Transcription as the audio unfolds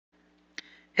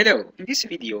Hello, in this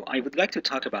video I would like to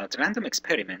talk about random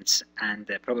experiments and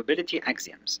probability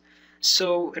axioms.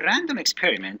 So, a random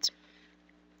experiment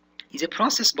is a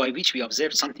process by which we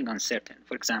observe something uncertain.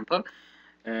 For example,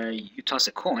 you toss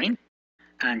a coin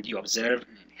and you observe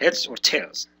heads or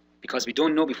tails. Because we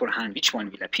don't know beforehand which one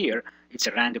will appear, it's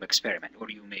a random experiment. Or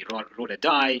you may roll a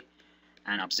die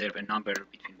and observe a number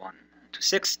between 1 to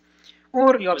 6.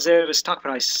 Or you observe a stock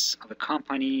price of a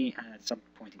company at some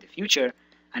point in the future,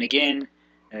 and again,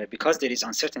 because there is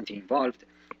uncertainty involved,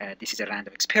 this is a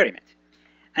random experiment.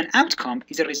 An outcome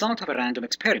is a result of a random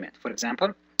experiment. For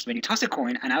example, when you toss a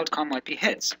coin, an outcome might be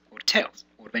heads or tails.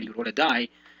 Or when you roll a die,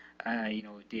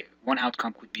 the one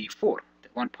outcome could be 4, the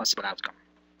one possible outcome.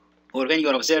 Or when you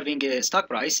are observing a stock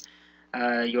price,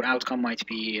 your outcome might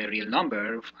be a real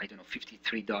number, I don't know,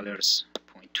 $53.2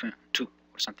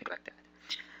 or something like that.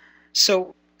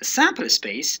 So a sample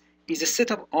space is a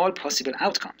set of all possible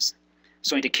outcomes.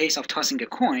 So in the case of tossing a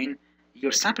coin,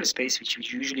 your sample space, which we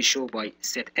usually show by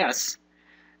set S,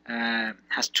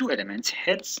 has two elements,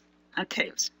 heads and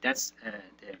tails. That's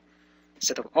the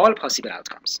set of all possible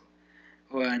outcomes.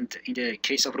 And in the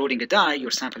case of rolling a die, your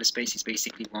sample space is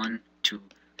basically 1, 2,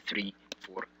 3,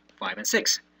 4, 5, and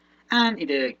 6. And in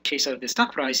the case of the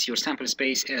stock price, your sample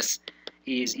space S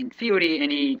is, in theory,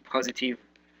 any positive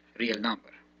real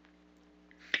number.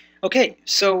 Okay,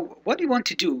 so what we want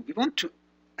to do, we want to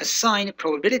assign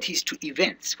probabilities to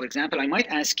events. For example, I might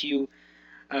ask you,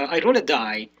 I roll a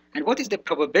die, and what is the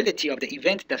probability of the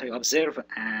event that I observe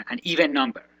an even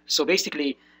number? So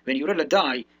basically, when you roll a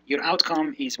die, your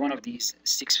outcome is one of these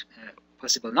 6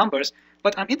 possible numbers,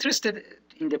 but I'm interested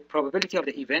in the probability of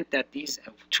the event that these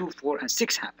 2, 4, and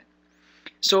 6 happen.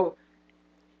 So,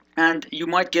 and you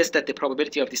might guess that the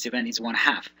probability of this event is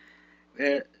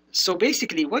 1/2. So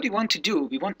basically, what we want to do,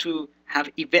 we want to have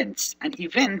events. An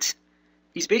event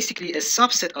is basically a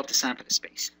subset of the sample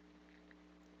space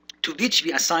to which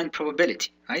we assign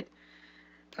probability, right?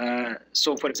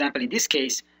 So for example, in this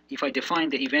case, if I define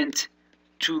the event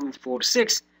 2, 4,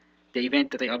 6, the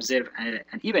event that I observe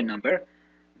an even number,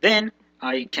 then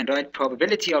I can write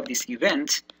probability of this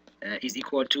event is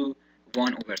equal to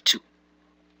 1/2.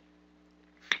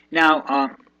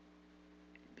 Now,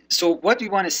 so what we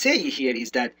want to say here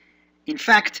is that, in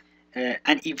fact,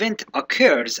 an event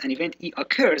E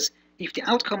occurs if the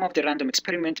outcome of the random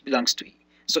experiment belongs to E.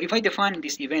 So if I define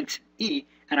this event E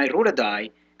and I roll a die,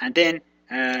 and then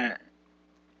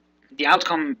the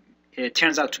outcome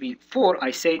turns out to be 4,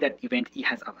 I say that event E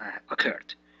has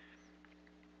occurred.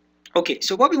 Okay,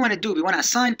 so what we want to do, we want to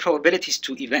assign probabilities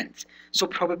to events. So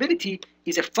probability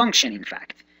is a function, in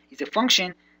fact. It's a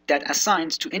function that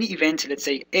assigns to any event, let's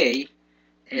say A,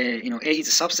 A is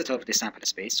a subset of the sample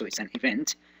space, so it's an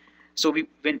event. So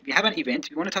when we have an event,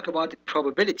 we want to talk about the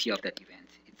probability of that event.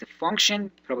 It's a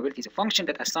function, probability is a function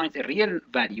that assigns a real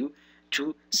value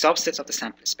to subsets of the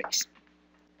sample space.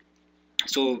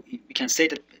 So we can say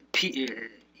that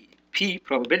P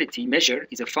probability measure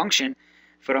is a function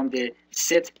from the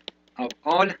set of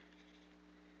all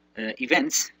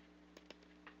events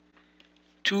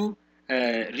to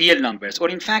real numbers, or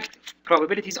in fact,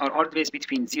 probabilities are always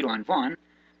between 0 and 1.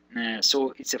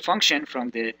 So it's a function from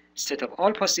the set of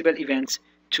all possible events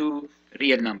to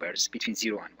real numbers between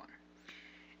 0 and 1.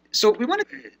 So we want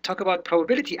to talk about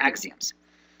probability axioms.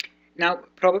 Now,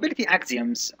 probability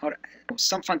axioms are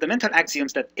some fundamental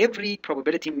axioms that every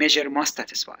probability measure must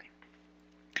satisfy.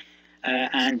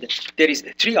 And there is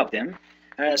 3 of them.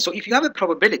 So if you have a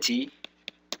probability,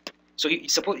 so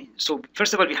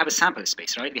first of all, we have a sample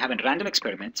space, right? We have a random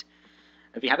experiment.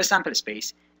 We have a sample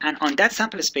space, and on that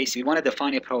sample space, we want to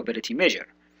define a probability measure.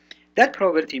 That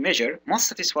probability measure must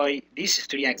satisfy these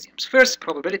 3 axioms. First,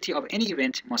 probability of any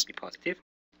event must be positive,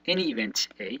 any event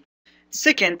A.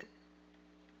 Second,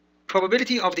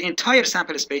 probability of the entire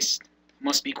sample space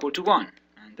must be equal to 1,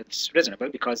 and that's reasonable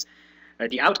because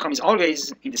the outcome is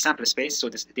always in the sample space, so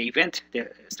the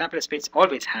sample space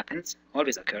always happens,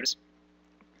 always occurs.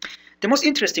 The most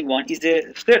interesting one is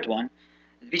the third one,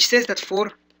 which says that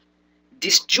for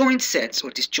disjoint sets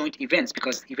or disjoint events,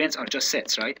 because events are just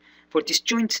sets, right? For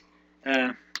disjoint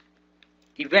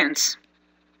events,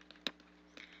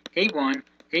 A1,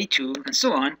 A2, and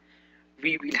so on,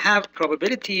 we will have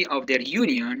probability of their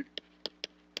union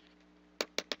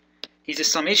is a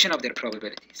summation of their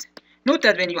probabilities. Note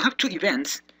that when you have 2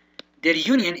 events, their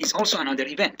union is also another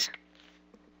event.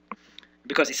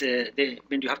 Because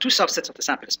when you have 2 subsets of the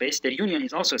sample space, their union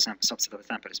is also a subset of the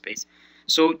sample space.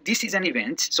 So this is an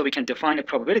event, so we can define a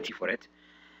probability for it.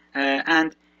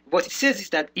 And what it says is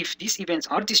that if these events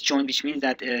are disjoint, which means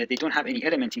that they don't have any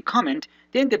element in common,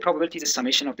 then the probability is a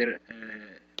summation of their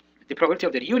The probability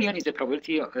of their union is the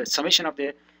probability of, summation of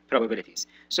the probabilities.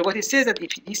 So what it says that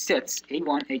if these sets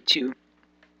A1, A2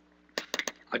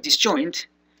 are disjoint,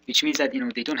 which means that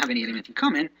they don't have any element in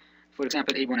common, for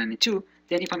example A1 and A2,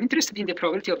 then if I'm interested in the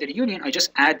probability of their union, I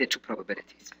just add the two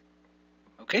probabilities.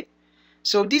 Okay?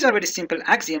 So these are very simple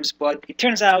axioms, but it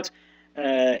turns out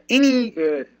any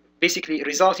basically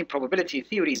resulting probability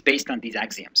theory is based on these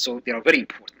axioms. So they are very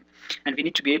important, and we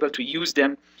need to be able to use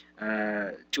them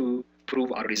to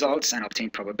prove our results and obtain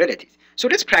probabilities. So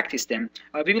let's practice them.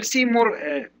 We will see more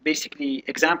basically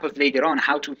examples later on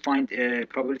how to find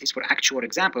probabilities for actual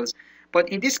examples. But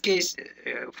in this case,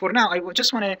 for now, I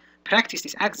just want to practice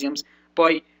these axioms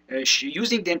by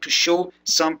using them to show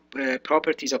some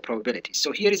properties of probabilities.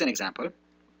 So here is an example.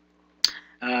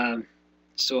 And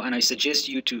I suggest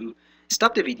you to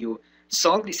stop the video,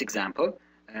 solve this example,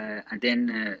 and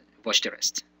then watch the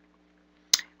rest.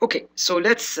 Okay, so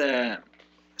let's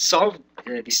solve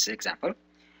this example.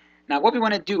 Now what we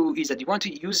want to do is that we want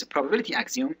to use a probability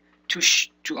axiom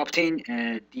to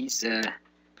obtain these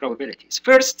probabilities.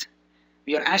 First,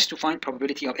 we are asked to find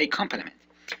probability of A complement.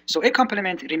 So A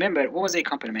complement, remember, what was A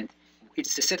complement?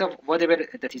 It's a set of whatever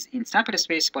that is in sample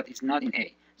space but is not in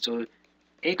A. So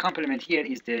A complement here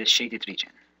is the shaded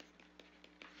region.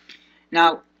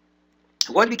 Now,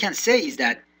 what we can say is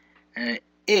that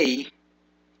A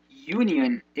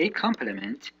union A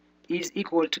complement is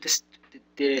equal to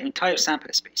the entire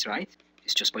sample space, right?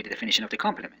 It's just by the definition of the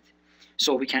complement.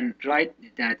 So we can write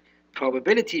that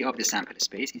probability of the sample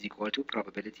space is equal to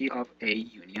probability of A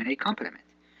union A complement.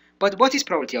 But what is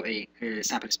probability of A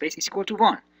sample space is equal to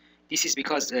 1. This is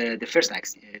because the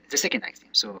second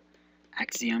axiom. So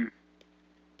axiom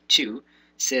 2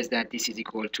 says that this is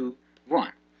equal to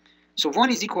 1. So 1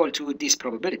 is equal to this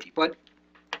probability. But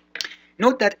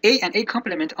note that A and A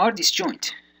complement are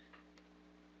disjoint.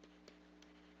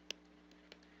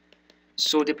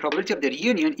 So the probability of their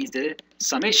union is the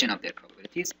summation of their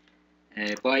probabilities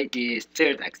by the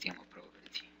third axiom of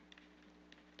probability.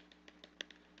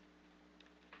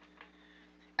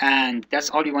 And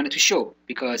that's all we wanted to show,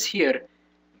 because here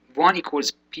 1 equals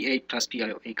PA plus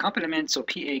PI of A complement. So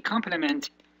PA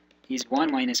complement is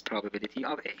 1 minus probability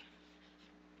of A.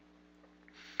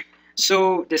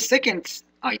 So the second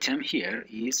item here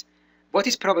is, what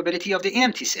is probability of the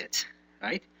empty set,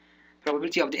 right?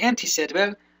 Probability of the empty set,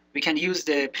 well, we can use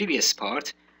the previous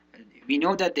part. We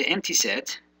know that the empty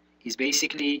set is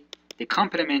basically the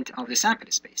complement of the sample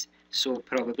space. So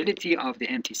probability of the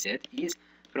empty set is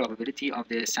probability of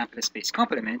the sample space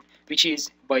complement, which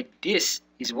is, by this,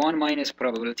 is 1 minus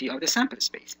probability of the sample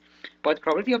space. But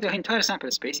probability of the entire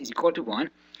sample space is equal to 1,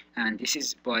 and this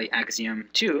is by axiom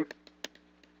 2,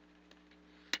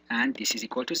 and this is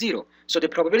equal to 0. So the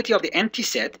probability of the empty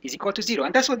set is equal to 0,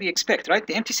 and that's what we expect, right?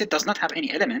 The empty set does not have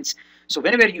any elements, so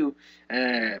whenever you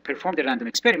perform the random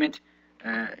experiment,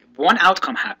 one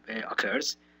outcome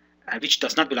occurs, which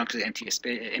does not belong to the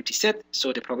empty set,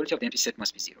 so the probability of the empty set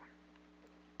must be 0.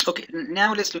 Okay,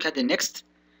 now let's look at the next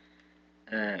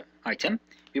item.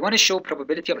 We want to show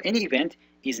probability of any event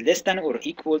is less than or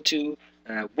equal to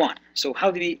 1. So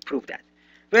how do we prove that?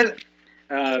 Well,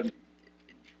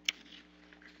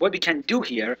 what we can do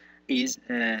here is,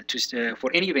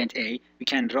 for any event A, we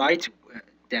can write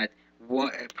that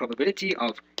probability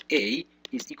of A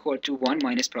is equal to 1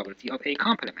 minus probability of A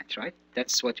complement, right?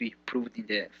 That's what we proved in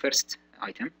the first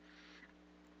item.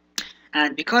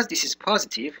 And because this is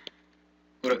positive,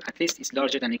 or at least it's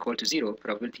larger than or equal to 0,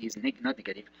 probability is not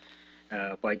negative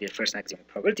by the first axiom of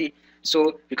probability,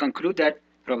 so we conclude that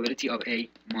probability of A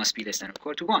must be less than or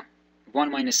equal to 1.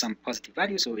 1 minus some positive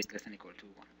value, so it's less than or equal to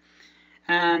 1.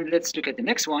 And let's look at the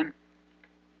next one.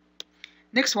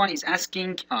 Next one is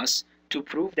asking us to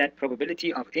prove that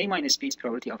probability of A minus B is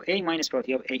probability of A minus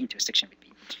probability of A intersection with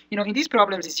B. In these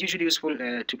problems, it's usually useful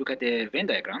to look at the Venn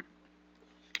diagram.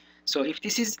 So if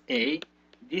this is A,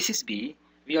 this is B,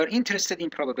 we are interested in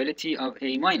probability of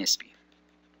A minus B.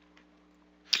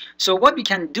 So what we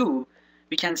can do,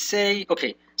 we can say,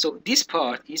 okay, so this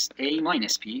part is A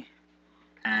minus B,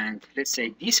 and let's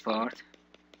say this part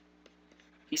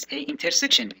is A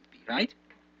intersection with B, right?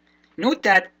 Note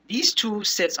that these two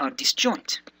sets are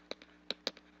disjoint.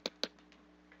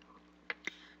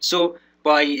 So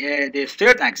by the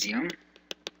third axiom,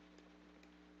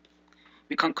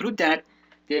 we conclude that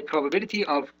the probability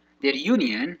of their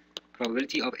union,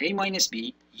 probability of A minus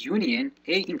B union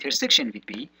A intersection with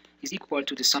B, is equal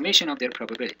to the summation of their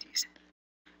probabilities.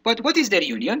 But what is their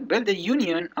union? Well, the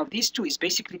union of these two is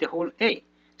basically the whole A.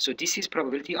 So this is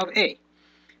probability of A.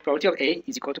 Probability of A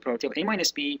is equal to probability of A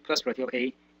minus B plus probability of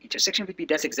A intersection with B.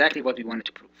 That's exactly what we wanted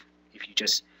to prove. If you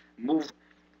just move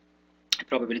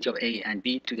probability of A and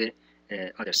B to the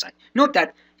other side. Note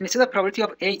that instead of probability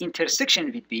of A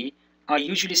intersection with B, I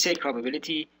usually say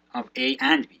probability of A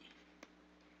and B.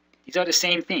 These are the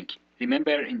same thing.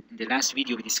 Remember in the last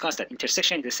video we discussed that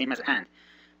intersection is the same as and.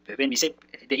 But when we say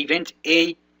the event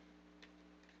A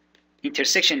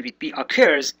intersection with B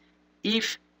occurs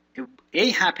if A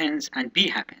happens and B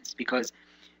happens, because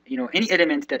any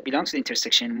element that belongs to the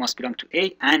intersection must belong to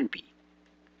A and B.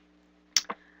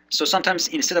 So sometimes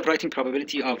instead of writing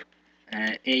probability of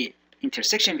A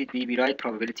intersection with B, we write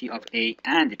probability of A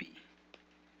and B.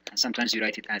 And sometimes we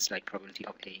write it as like probability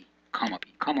of A comma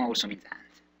B. Comma also means and.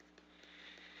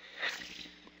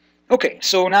 Okay,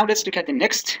 so now let's look at the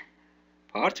next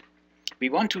part. We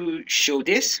want to show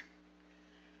this.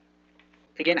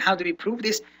 Again, how do we prove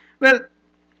this? Well,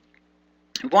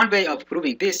 one way of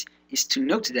proving this is to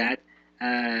note that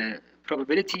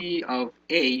probability of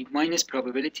A minus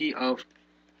probability of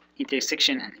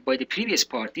intersection by the previous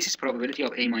part, this is probability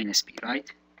of A minus B,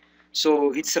 right?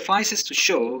 So it suffices to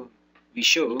show, we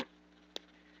show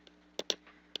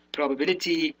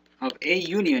probability of A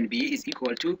union B is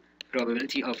equal to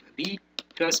probability of B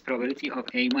plus probability of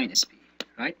A minus B,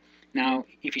 right? Now,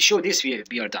 if we show this,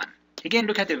 we are done. Again,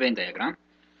 look at the Venn diagram.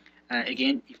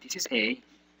 Again, if this is A,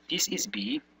 this is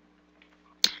B.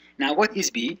 Now, what is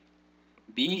B?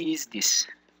 B is this.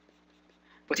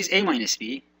 What is A minus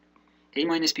B? A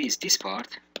minus B is this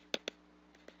part.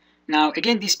 Now,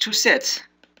 again, these two sets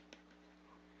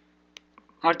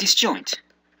are disjoint,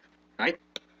 right?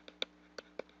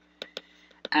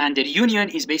 And their union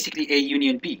is basically A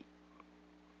union B.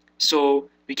 So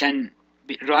we can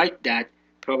write that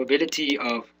probability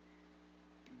of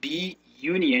B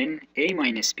union A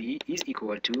minus B is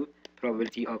equal to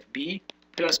probability of B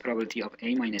plus probability of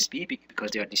A minus B,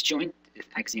 because they are disjoint,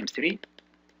 axiom 3.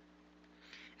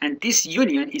 And this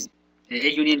union is A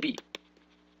union B,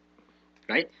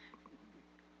 right?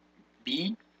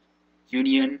 B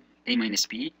union A minus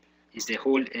B is the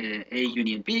whole A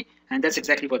union B, and that's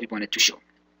exactly what we wanted to show.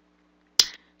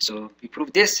 So we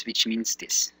prove this, which means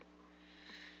this.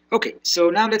 Okay, so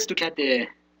now let's look at the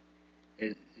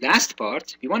last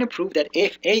part. We want to prove that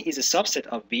if A is a subset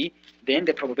of B, then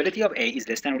the probability of A is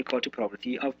less than or equal to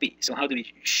probability of B. So how do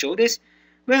we show this?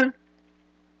 Well,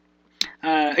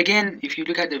 again, if you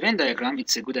look at the Venn diagram,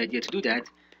 it's a good idea to do that.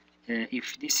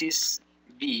 If this is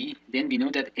B, then we know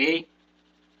that A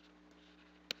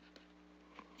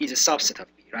is a subset of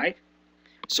B, right?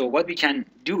 So what we can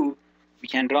do, we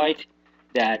can write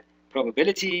that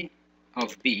probability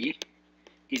of B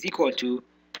is equal to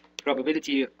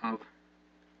probability of,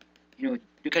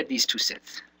 look at these two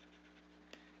sets.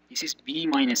 This is B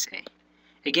minus A.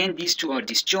 Again, these two are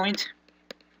disjoint,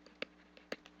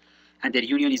 and their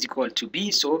union is equal to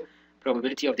B, so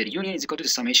probability of their union is equal to the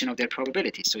summation of their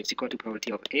probabilities. So it's equal to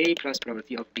probability of A plus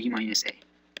probability of B minus A.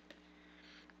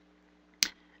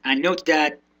 And note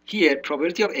that here,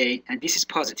 probability of A, and this is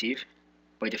positive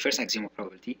by the first axiom of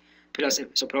probability,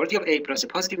 so probability of A plus a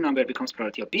positive number becomes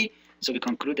probability of B, so we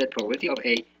conclude that probability of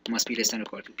A must be less than or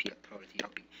equal to probability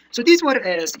of B. So these were,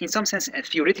 in some sense,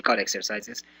 theoretical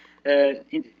exercises.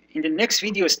 In the next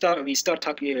video, we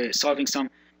start solving some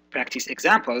practice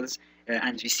examples,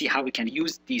 and we see how we can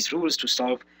use these rules to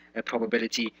solve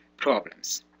probability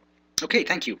problems. Okay,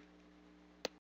 thank you.